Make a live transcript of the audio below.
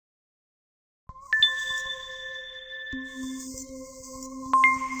So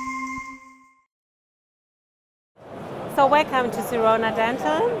welcome to Sirona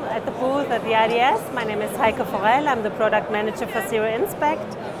Dental at the booth at the IDS. My name is Heike Forell. I'm the product manager for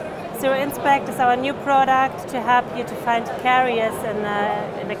SIROInspect. SIROInspect is our new product to help you to find caries in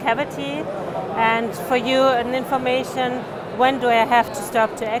the cavity, and for you an information, when do I have to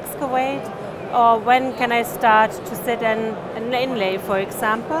stop to excavate, or when can I start to sit in an inlay, for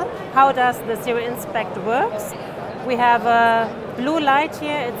example. How does the SIROInspect works? We have a blue light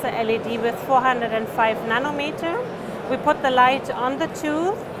here. It's a LED with 405 nanometer. We put the light on the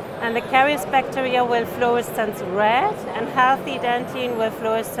tooth, and the caries bacteria will fluorescence red, and healthy dentine will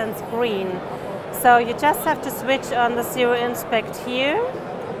fluorescence green. So you just have to switch on the SIROInspect here.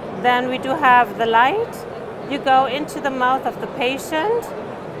 Then we do have the light. You go into the mouth of the patient,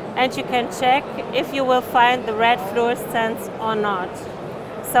 and you can check if you will find the red fluorescence or not.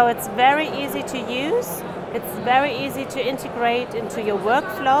 So it's very easy to use. It's very easy to integrate into your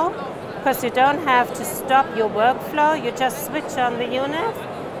workflow, because you don't have to stop your workflow. You just switch on the unit,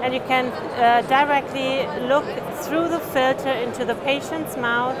 and you can directly look through the filter into the patient's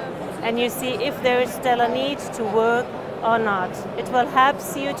mouth, and you see if there is still a need to work or not. It will help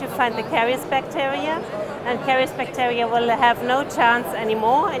you to find the caries bacteria, and caries bacteria will have no chance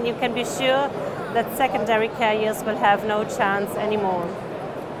anymore, and you can be sure that secondary caries will have no chance anymore.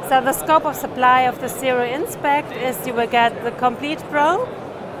 So the scope of supply of the SIROInspect is you will get the complete probe.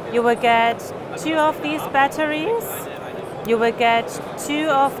 You will get 2 of these batteries. You will get 2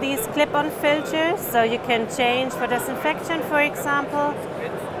 of these clip-on filters, so you can change for disinfection, for example.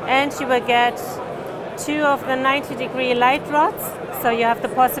 And you will get 2 of the 90-degree light rods, so you have the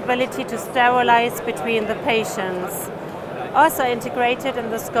possibility to sterilize between the patients. Also integrated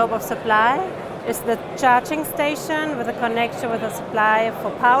in the scope of supply is the charging station with a connection with a supply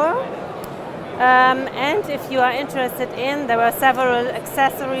for power. And if you are interested there are several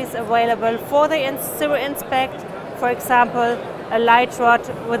accessories available for the SIROInspect. For example, a light rod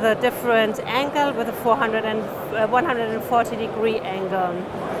with a different angle, with a 140-degree angle.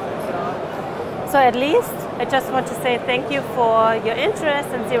 So at least I just want to say thank you for your interest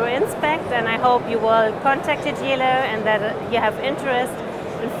in SIROInspect, and I hope you will contact your dealer and that you have interest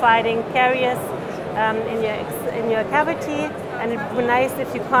in fighting caries in your cavity. And it would be nice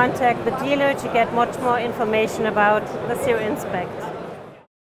if you contact the dealer to get much more information about the SIROInspect.